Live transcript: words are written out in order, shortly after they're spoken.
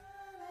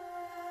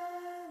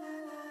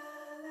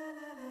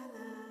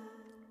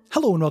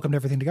Hello and welcome to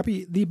Everything to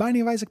Guppy, the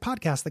Binding of Isaac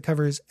podcast that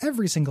covers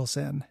every single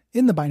sin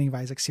in the Binding of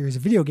Isaac series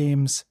of video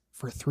games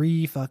for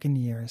 3 fucking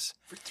years.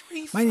 For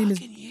 3 My name is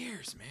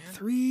years, man.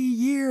 3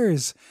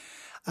 years.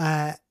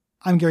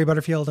 I'm Gary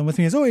Butterfield, and with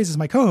me as always is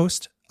my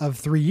co-host of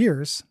 3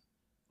 years,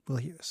 Will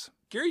Hughes.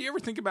 Gary, you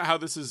ever think about how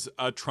this is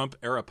a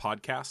Trump-era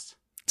podcast?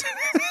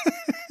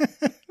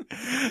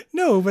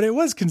 No, but it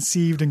was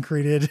conceived and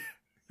created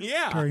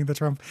during the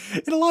Trump.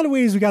 In a lot of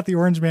ways, we got the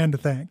Orange Man to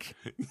thank.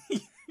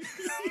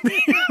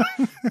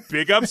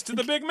 Big ups to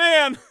the big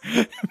man.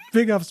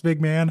 Big ups, big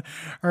man.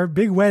 Our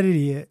big wet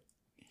idiot.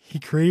 He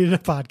created a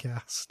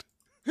podcast.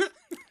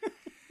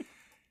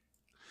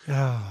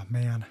 Oh,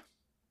 man.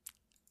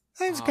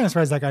 I'm kind of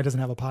surprised that guy doesn't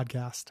have a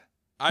podcast.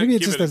 Maybe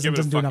it just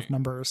doesn't do enough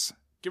numbers.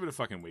 Give it a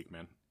fucking week,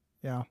 man.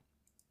 Yeah.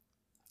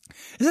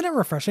 Isn't it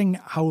refreshing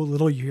how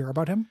little you hear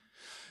about him?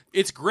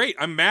 It's great.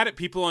 I'm mad at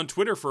people on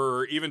Twitter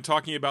for even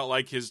talking about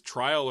like his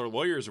trial or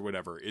lawyers or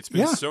whatever. It's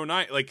been so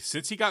nice. Like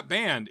since he got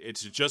banned,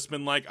 it's just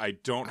been like I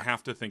don't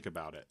have to think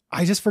about it.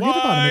 I just forget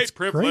about him. It's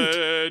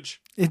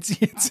privilege. Great.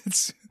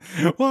 It's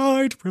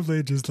white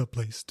privilege is the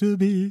place to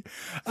be.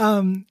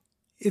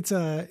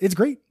 It's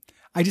great.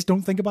 I just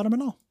don't think about him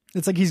at all.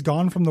 It's like he's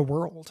gone from the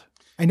world.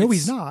 I know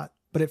he's not,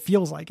 but it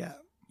feels like it.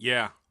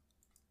 Yeah.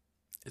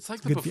 It's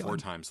like the before feeling.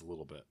 Times a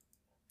little bit.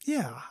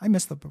 Yeah, I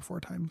miss the before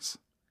times.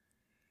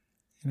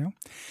 You know?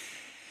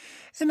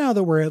 And now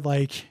that we're at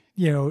like,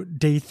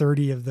 day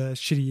 30 of the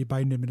shitty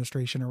Biden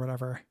administration or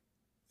whatever,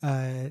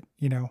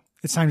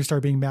 it's time to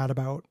start being mad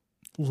about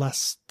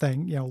less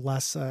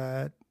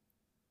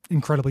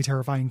incredibly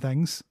terrifying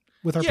things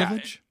with our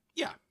privilege.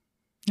 Yeah.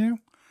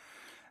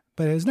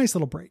 But it was a nice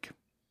little break.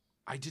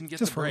 I didn't get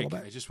the break.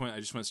 I just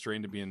went straight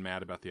into being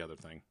mad about the other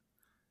thing.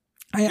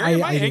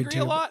 Am I angry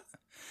a lot?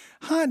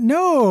 Huh?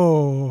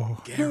 No.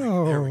 Gary,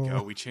 no. There we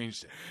go. We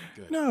changed it.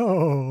 Good.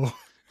 No.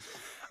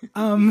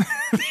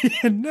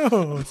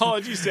 No.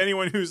 Apologies to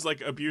anyone whose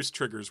like abuse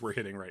triggers we're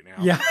hitting right now.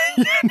 Yeah.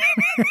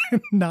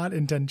 Not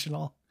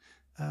intentional.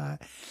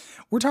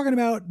 We're talking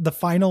about the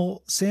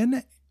final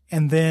sin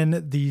and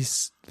then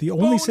the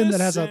only bonus sin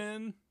that has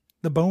sin.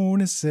 The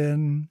bonus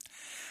sin.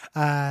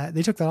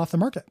 They took that off the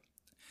market.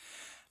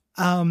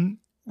 We're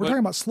talking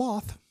about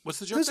sloth. What's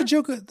the joke?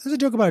 There's a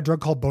joke about a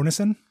drug called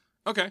bonusin.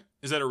 Okay.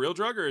 Is that a real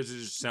drug or does it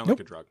just sound Nope.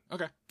 like a drug?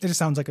 Okay. It just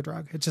sounds like a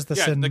drug. It's just the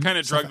the kind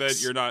of drug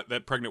suffix.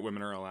 that pregnant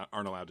women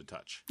aren't allowed to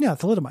touch. Yeah,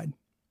 thalidomide.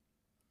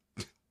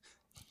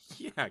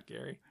 Yeah,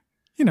 Gary.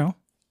 You know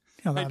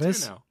how that I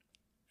is. do know.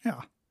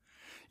 Yeah.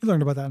 You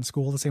learned about that in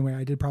school the same way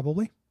I did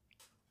probably.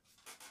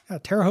 Yeah,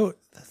 Terre Haute,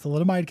 the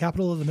thalidomide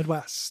capital of the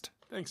Midwest.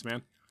 Thanks,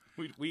 man.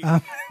 We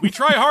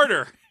try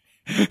harder.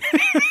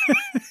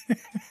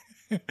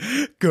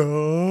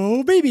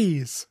 Go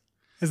babies.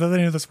 Is that the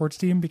name of the sports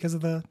team because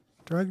of the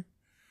drug?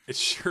 It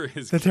sure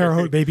is. The Terre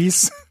Haute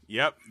babies.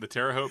 Yep, the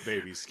Terre Haute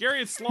babies.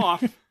 Scary, it's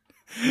sloth.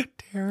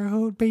 Terre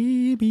Haute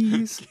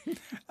babies.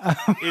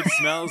 It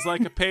smells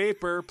like a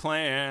paper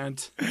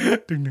plant.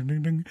 Ding, ding,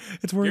 ding, ding.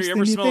 It's worse You than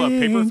ever you smell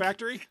think. a paper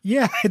factory?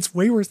 Yeah, it's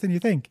way worse than you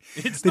think.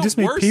 It's they the just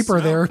make worst paper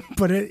smell. there,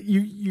 but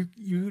you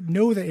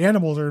know the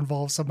animals are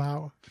involved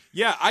somehow.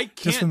 Yeah, I Just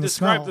can't from the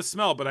describe smell. the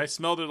smell, but I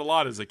smelled it a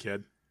lot as a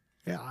kid.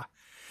 Yeah.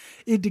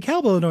 In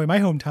DeKalb, Illinois, my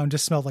hometown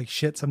just smelled like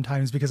shit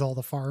sometimes because of all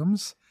the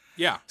farms.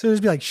 Yeah. So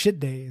there'd be like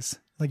shit days.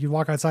 Like you'd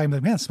walk outside and be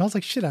like, man, it smells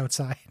like shit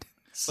outside.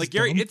 Like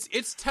Gary,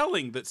 it's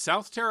telling that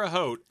South Terre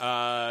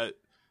Haute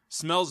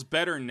smells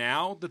better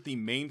now that the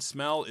main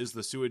smell is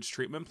the sewage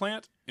treatment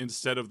plant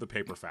instead of the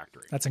paper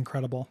factory. That's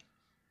incredible.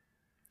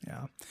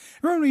 Yeah.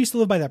 Remember when we used to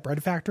live by that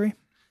bread factory?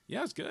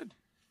 Yeah, it's good.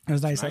 It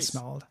was nice. That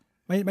smelled.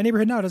 My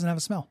neighborhood now doesn't have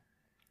a smell.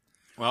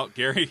 Well,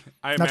 Gary,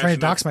 I Not trying to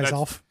dox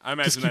myself. I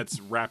imagine that's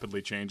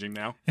rapidly changing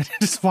now.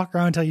 Just walk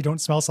around until you don't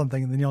smell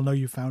something, and then you'll know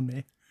you found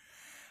me.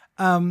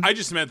 I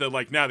just meant that,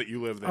 like, now that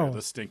you live there,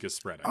 the stink is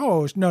spreading.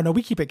 Oh, no,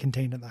 we keep it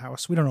contained in the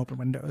house. We don't open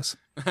windows.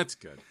 That's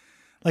good.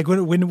 Like,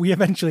 when we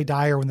eventually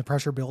die or when the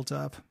pressure builds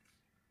up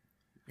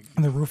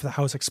and the roof of the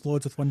house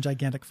explodes with one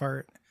gigantic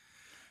fart,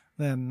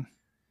 then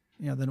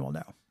we'll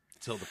know.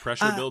 Till the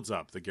pressure builds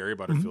up, the Gary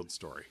Butterfield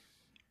story.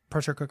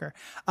 Pressure cooker.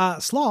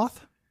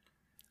 Sloth.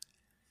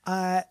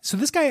 So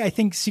this guy, I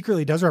think,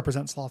 secretly does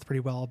represent Sloth pretty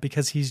well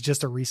because he's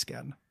just a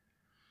reskin.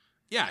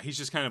 Yeah, he's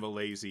just kind of a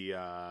lazy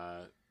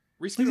reskin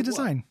Lazy of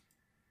design. What?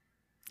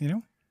 You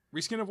know?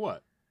 Reskin of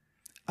what?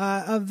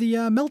 Of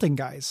the melting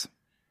guys.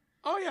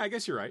 Oh, yeah, I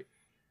guess you're right.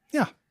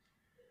 Yeah.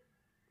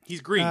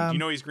 He's green. Do you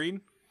know he's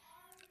green?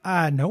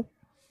 No.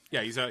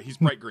 Yeah, he's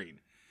bright green.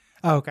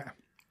 Oh, okay.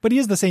 But he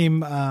has the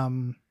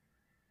same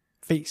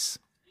face.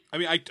 I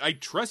mean, I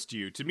trust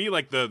you. To me,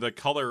 like, the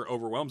color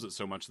overwhelms it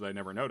so much that I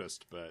never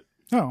noticed. But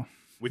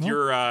with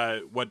your,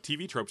 what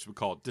TV tropes would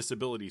call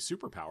disability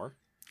superpower.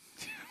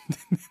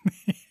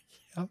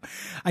 Yep.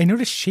 I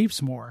notice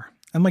shapes more.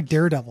 I'm like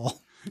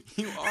Daredevil.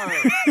 You are.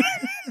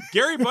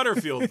 Gary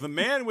Butterfield, the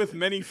man with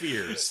many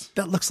fears.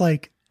 That looks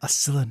like a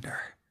cylinder.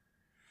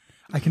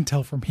 I can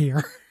tell from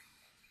here.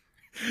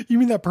 You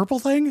mean that purple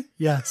thing?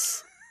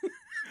 Yes.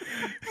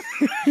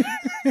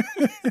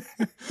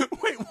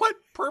 Wait, what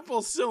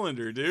purple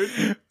cylinder,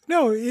 dude?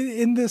 No,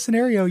 in the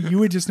scenario, you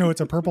would just know it's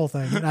a purple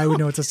thing, and I would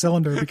know it's a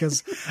cylinder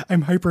because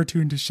I'm hyper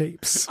tuned to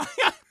shapes.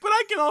 But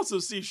I can also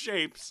see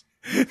shapes.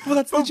 Well,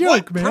 that's the But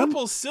joke, what man.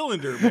 purple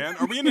cylinder, man?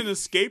 Are we in an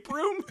escape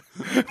room?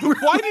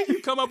 Why did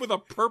you come up with a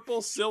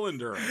purple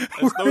cylinder?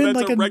 As though in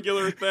that's like a a-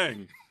 regular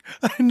thing.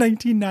 A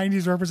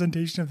 1990s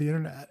representation of the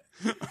internet.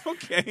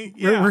 Okay,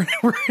 yeah.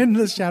 We're in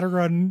the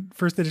Shadowrun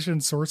first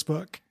edition source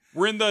book.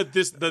 We're in the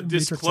Matrix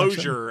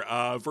disclosure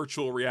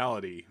virtual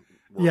reality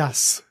world.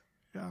 Yes.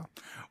 Yeah.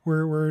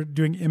 We're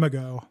doing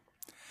Imago.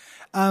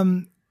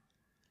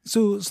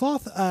 So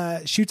Sloth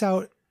shoots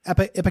out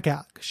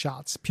Ipecac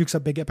shots, pukes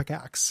up big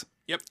Ipecacs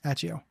Yep.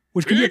 at you,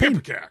 which can be a Big pain.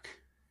 Ipecac.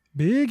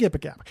 Big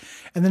Ipecac.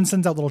 And then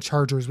sends out little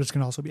chargers, which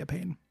can also be a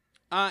pain.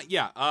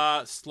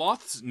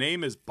 Sloth's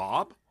name is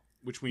Bob,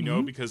 which we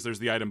know because there's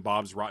the item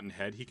Bob's Rotten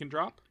Head he can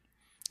drop.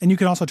 And you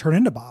can also turn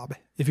into Bob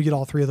if you get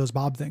all three of those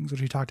Bob things,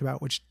 which we talked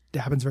about, which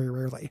happens very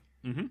rarely.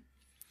 Mm-hmm.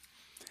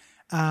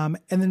 And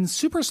then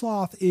Super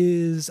Sloth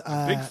is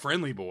Big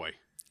friendly boy.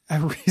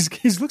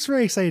 he looks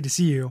very excited to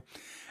see you,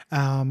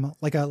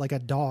 like a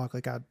dog,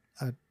 like a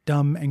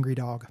dumb angry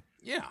dog,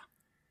 Yeah.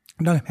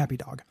 not a happy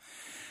dog.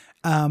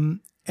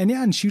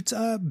 And shoots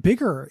a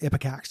bigger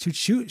Ipecac.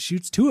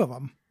 Shoots two of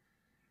them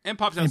And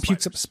pops out and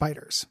pukes spiders. up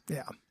spiders.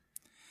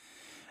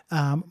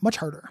 Yeah, much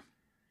harder.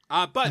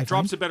 But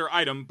drops a better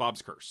item,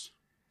 Bob's Curse.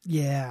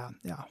 Yeah,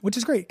 which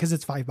is great because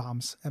it's 5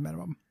 bombs at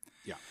minimum.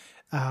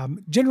 Yeah.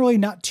 Generally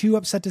not too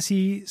upset to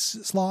see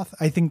Sloth.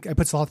 I think I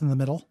put Sloth in the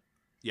middle.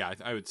 Yeah,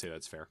 I would say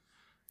that's fair.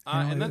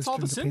 Yeah, And that's it's all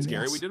the a pain in sins, the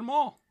Gary. ass. We did them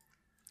all.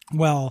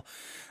 Well,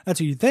 that's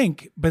what you'd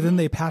think, but then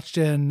they patched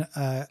in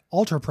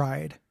Ultra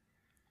Pride.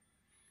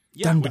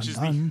 Yeah, Dun, which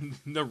dun,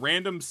 is the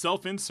random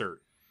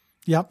self-insert.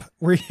 Yep,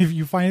 where if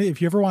you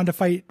ever wanted to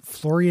fight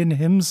Florian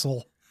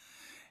Himsel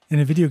in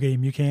a video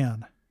game, you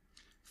can.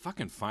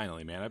 Fucking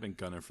finally, man. I've been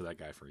gunning for that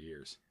guy for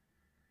years.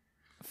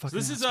 So Fucking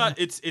this is asshole.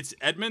 it's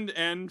Edmund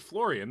and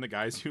Florian, the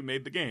guys who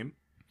made the game.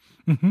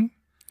 Mm-hmm.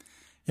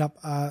 Yep.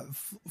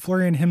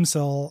 Florian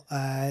Himsel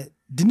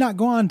did not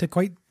go on to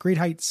quite great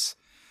heights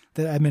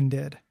that Edmund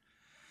did.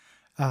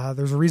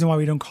 There's a reason why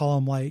we don't call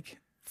him like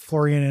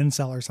Florian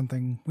Incel or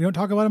something. We don't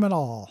talk about him at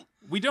all.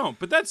 We don't,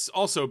 but that's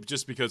also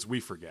just because we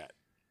forget.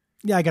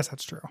 Yeah, I guess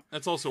that's true.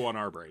 That's also on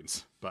our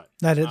brains. But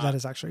That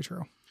is actually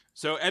true.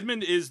 so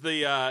Edmund is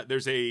the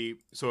there's a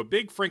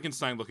big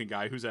Frankenstein looking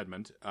guy who's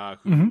Edmund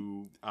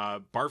who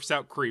barfs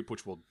out creep,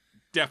 which will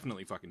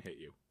definitely fucking hit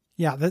you.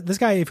 Yeah, this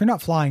guy, if you're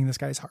not flying, this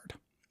guy's hard.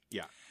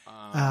 Yeah.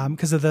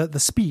 Because of the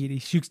speed, he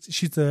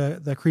shoots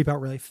the creep out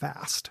really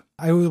fast.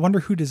 I wonder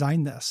who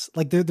designed this.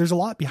 Like, there's a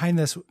lot behind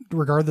this,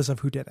 regardless of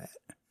who did it.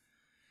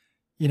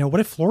 You know,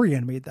 what if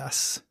Florian made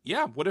this?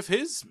 Yeah. What if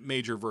his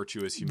major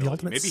virtue is humility?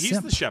 ultimate Maybe he's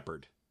simp. the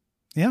shepherd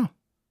Yeah,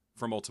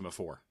 from Ultima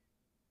 4.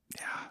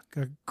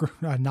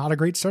 not a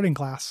great starting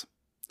class.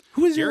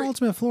 Who is your Gary?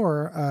 Ultimate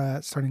Floor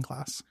starting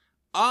class?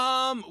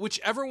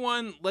 Whichever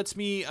one lets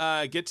me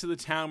get to the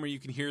town where you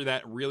can hear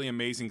that really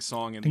amazing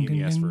song in the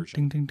NES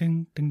version.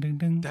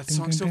 That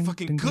song's so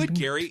fucking good,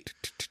 Gary.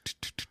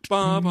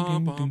 Ba, ba,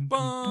 ba,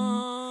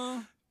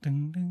 ba.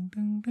 God,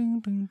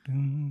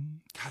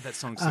 that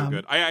song's so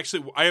good. I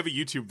have a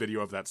YouTube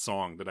video of that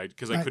song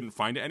because I couldn't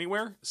find it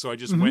anywhere, so I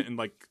just went and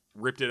like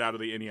ripped it out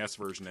of the NES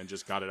version and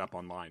just got it up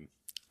online.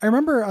 I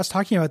remember us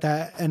talking about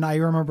that, and I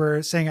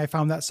remember saying I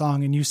found that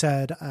song, and you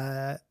said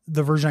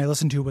the version I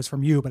listened to was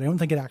from you, but I don't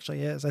think it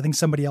actually is. I think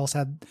somebody else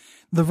had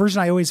the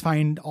version I always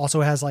find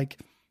also has like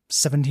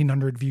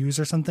 1,700 views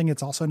or something.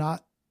 It's also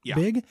not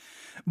big,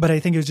 but I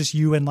think it was just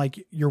you and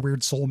like your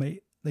weird soulmate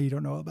that you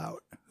don't know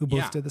about who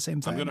both did the same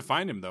thing. I'm gonna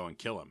find him though and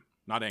kill him.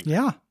 Not angry.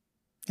 Yeah.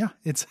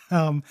 It's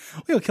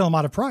we'll kill him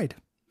out of pride.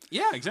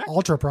 Yeah, exactly.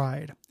 Ultra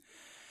pride.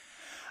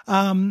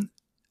 When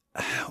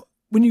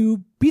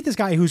you beat this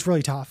guy who's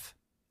really tough,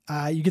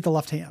 you get the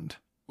left hand.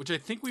 Which I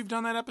think we've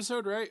done that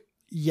episode, right?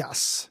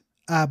 Yes.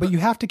 But you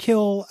have to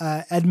kill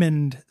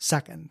Edmund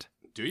second.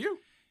 Do you?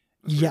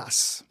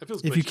 Yes. That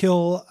feels if you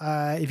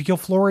glitchy. kill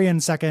Florian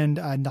second,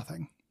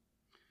 nothing.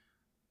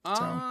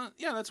 Yeah,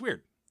 that's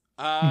weird.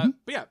 Mm-hmm.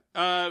 But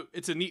yeah,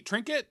 it's a neat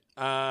trinket.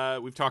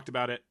 We've talked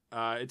about it.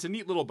 It's a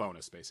neat little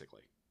bonus,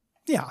 basically.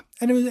 Yeah.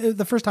 And it was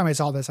the first time I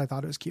saw this, I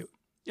thought it was cute.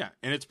 Yeah,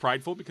 and it's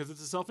prideful because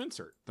it's a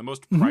self-insert. The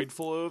most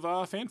prideful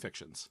of fan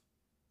fictions.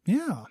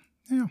 Yeah.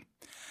 And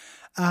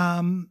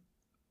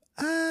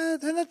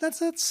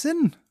that's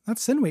Sin.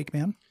 That's Sin Week,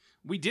 man.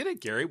 We did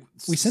it, Gary.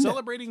 We sinned it.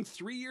 Celebrating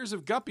 3 years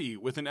of Guppy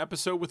with an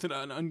episode with an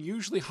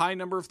unusually high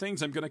number of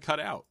things I'm going to cut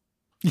out.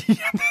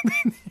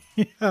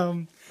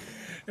 Are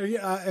you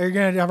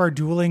going to have our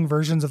dueling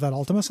versions of that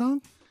Ultima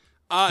song?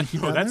 No,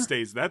 that that there?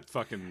 stays. That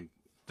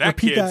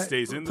Repeat kid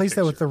stays in the Replace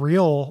that with picture. the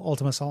real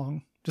Ultima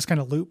song. Just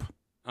kind of loop,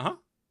 Uh-huh.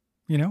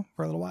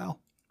 for a little while.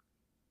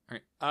 All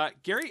right.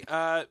 Gary,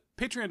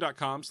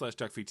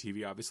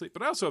 patreon.com/DuckFeedTV, obviously,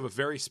 but I also have a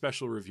very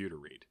special review to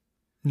read.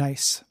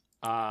 Nice.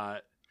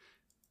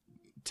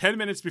 10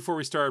 minutes before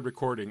we started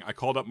recording, I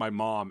called up my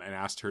mom and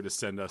asked her to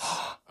send us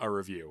a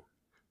review.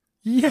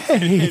 Yay.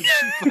 And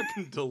she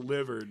fucking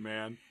delivered,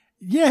 man.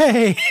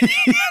 Yay!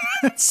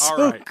 That's All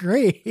so right.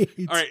 great.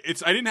 All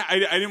right, I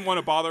didn't want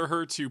to bother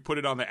her to put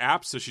it on the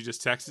app, so she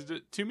just texted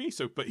it to me.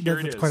 But here it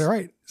is. That's quite all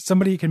right.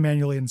 Somebody can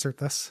manually insert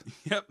this.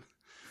 Yep.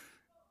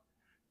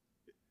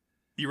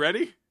 You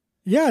ready?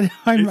 Yeah,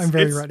 I'm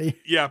very ready.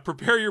 Yeah,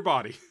 prepare your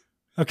body.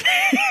 Okay.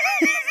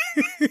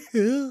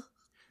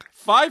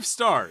 5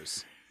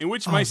 stars, in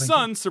which my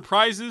son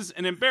surprises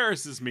and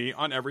embarrasses me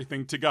on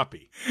everything to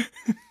Guppy.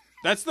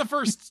 That's the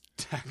first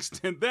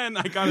text, and then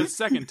I got a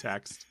second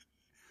text.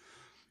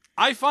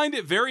 I find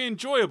it very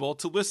enjoyable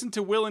to listen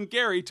to Will and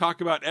Gary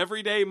talk about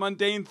everyday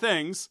mundane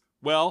things,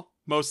 well,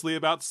 mostly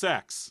about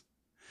sex.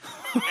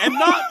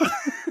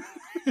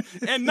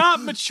 And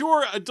not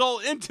mature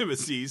adult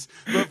intimacies,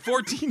 but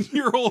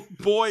 14-year-old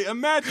boy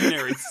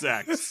imaginary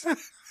sex.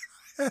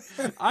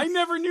 I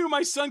never knew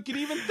my son could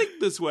even think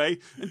this way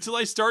until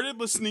I started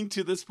listening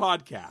to this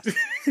podcast.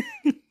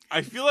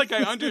 I feel like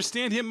I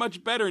understand him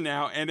much better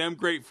now and am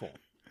grateful.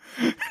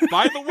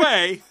 By the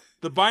way,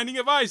 The Binding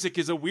of Isaac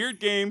is a weird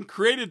game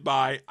created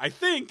by, I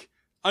think,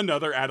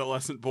 another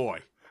adolescent boy.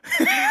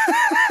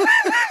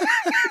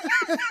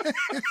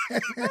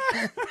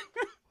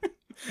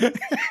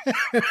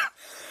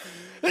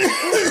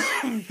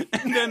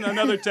 And then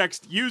another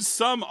text, use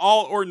some,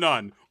 all, or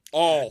none.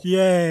 All.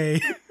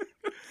 Yay.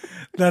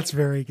 That's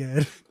very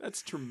good.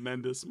 That's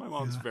tremendous. My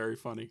mom's very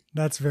funny.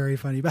 That's very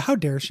funny. But how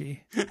dare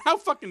she? How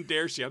fucking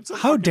dare she? I'm so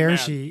How fucking dare mad.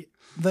 she?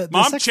 The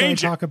Mom, sex that I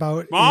change it. talk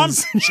about Mom,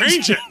 is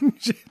change it.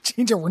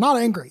 Change it. We're not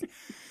angry.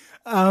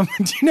 Do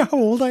you know how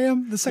old I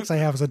am? The sex I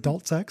have is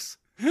adult sex.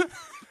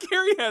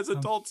 Gary has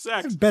adult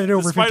sex. Bet it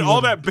over despite 50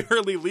 all women. that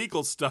barely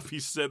legal stuff he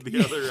said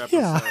the other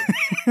episode.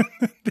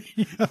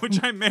 Which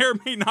I may or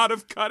may not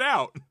have cut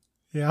out.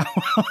 Yeah.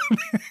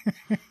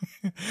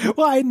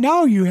 Well,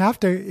 now you have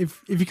to,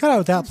 if you cut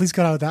out that, please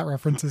cut out that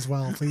reference as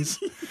well, please.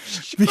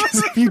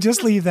 Because if you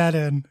just leave that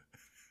in,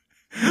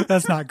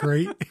 that's not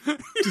great.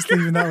 Just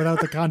leaving that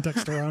without the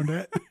context around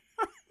it.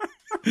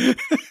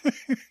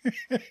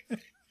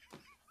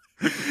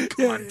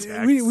 Context.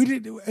 We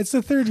did. It's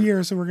the 3rd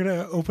year, so we're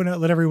gonna open it.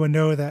 Let everyone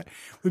know that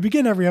we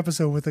begin every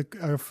episode with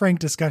a frank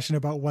discussion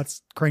about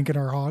what's cranking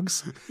our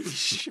hogs,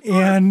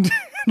 and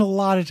a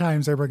lot of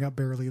times I bring up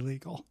barely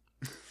legal.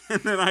 And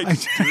then I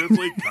just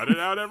dutifully cut it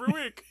out every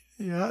week.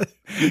 Yeah,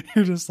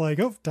 you're just like,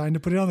 oh, time to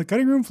put it on the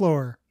cutting room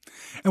floor.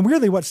 And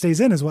weirdly, what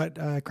stays in is what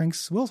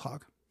cranks Will's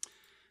hog.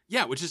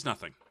 Yeah, which is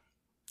nothing.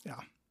 Yeah.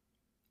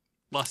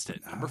 Lust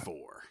it, number 4.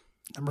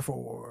 Number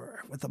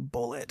 4 with a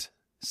bullet,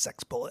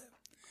 sex bullet.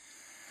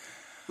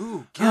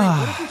 Ooh, Gary,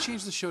 what if we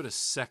change the show to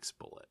Sex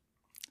Bullet?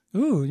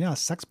 Ooh, yeah,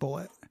 sex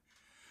bullet.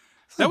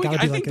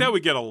 I think that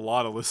would get a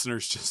lot of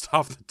listeners just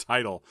off the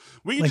title.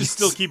 We can just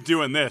still keep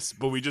doing this,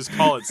 but we just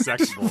call it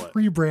Sex Bullet.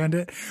 Rebrand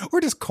it,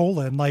 or just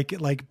colon like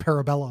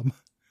Parabellum.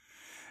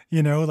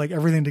 You know, like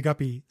everything to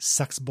Guppy.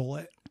 Sex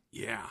bullet.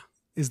 Yeah,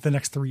 is the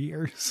next 3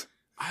 years.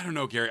 I don't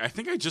know, Gary. I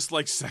think I just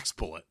like Sex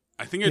Bullet.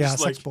 I think I just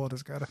like sex bullet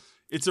is good.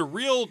 It's a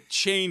real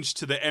change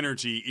to the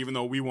energy, even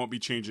though we won't be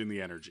changing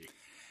the energy.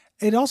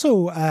 It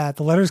also,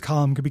 the letters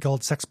column could be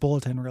called Sex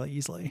Bulletin really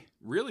easily.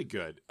 Really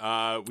good.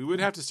 We would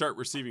have to start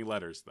receiving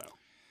letters, though.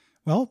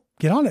 Well,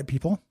 get on it,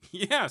 people.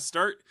 Yeah,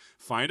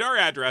 find our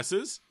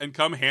addresses and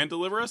come hand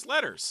deliver us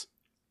letters.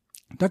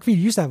 Duckfeed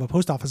used to have a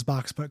post office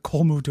box, but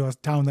Cole moved to a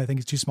town that I think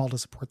is too small to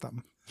support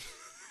them.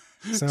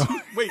 So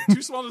Wait,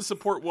 too small to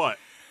support what?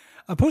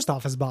 A post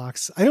office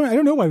box. I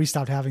don't know why we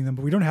stopped having them,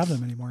 but we don't have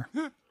them anymore.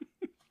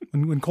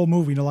 When Cole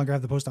moved, we no longer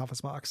have the post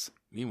office box.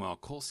 Meanwhile,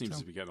 Cole seems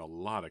to be getting a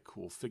lot of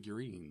cool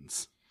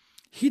figurines.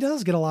 He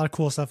does get a lot of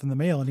cool stuff in the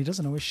mail, and he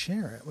doesn't always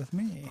share it with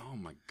me. Oh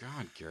my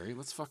God, Gary,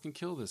 let's fucking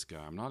kill this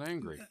guy. I'm not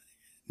angry.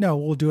 No,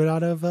 we'll do it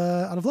out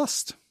of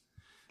lust,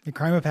 a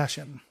crime of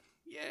passion.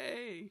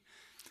 Yay,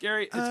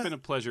 Gary! It's been a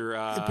pleasure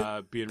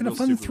being been real a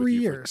fun stupid 3 with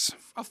you years.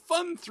 A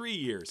fun 3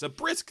 years, a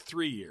brisk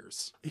 3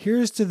 years.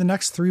 Here's to the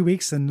next 3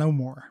 weeks and no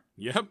more.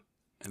 Yep,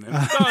 and then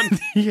it's done.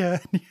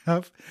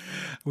 Yep.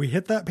 We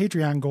hit that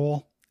Patreon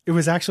goal. It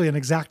was actually an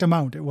exact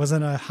amount. It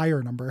wasn't a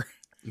higher number.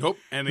 Nope,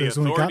 and the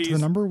When we got authorities. to the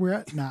number we're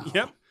at now.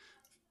 Yep,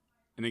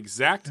 an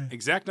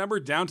exact number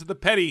down to the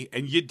penny,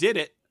 and you did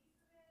it.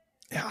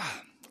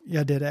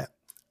 Yeah, did it.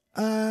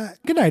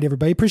 Good night,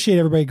 everybody. Appreciate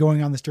everybody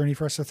going on this journey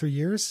for us for 3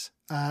 years.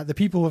 The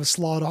people who have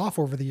slawed off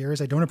over the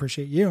years, I don't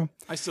appreciate you.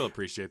 I still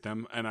appreciate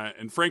them,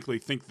 and frankly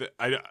think that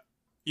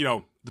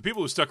the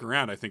people who stuck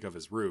around I think of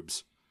as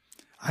rubes.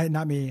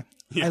 Not me.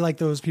 Yeah. I like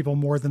those people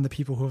more than the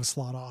people who have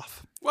slawed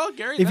off. Well,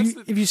 Gary,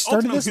 If you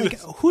started this, like,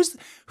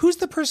 who's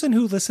the person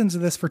who listens to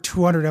this for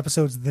 200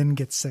 episodes then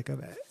gets sick of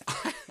it?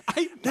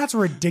 That's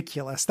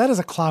ridiculous. That is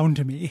a clown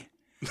to me.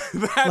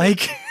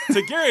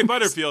 To Gary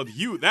Butterfield,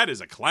 that is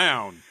a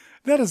clown.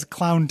 That is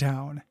Clown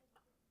Town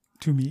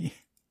to me.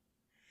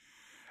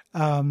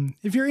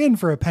 If you're in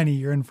for a penny,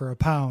 you're in for a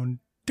pound.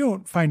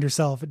 Don't find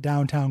yourself at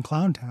downtown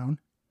Clown Town.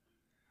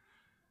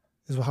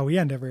 This is how we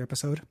end every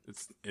episode.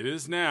 It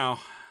is now.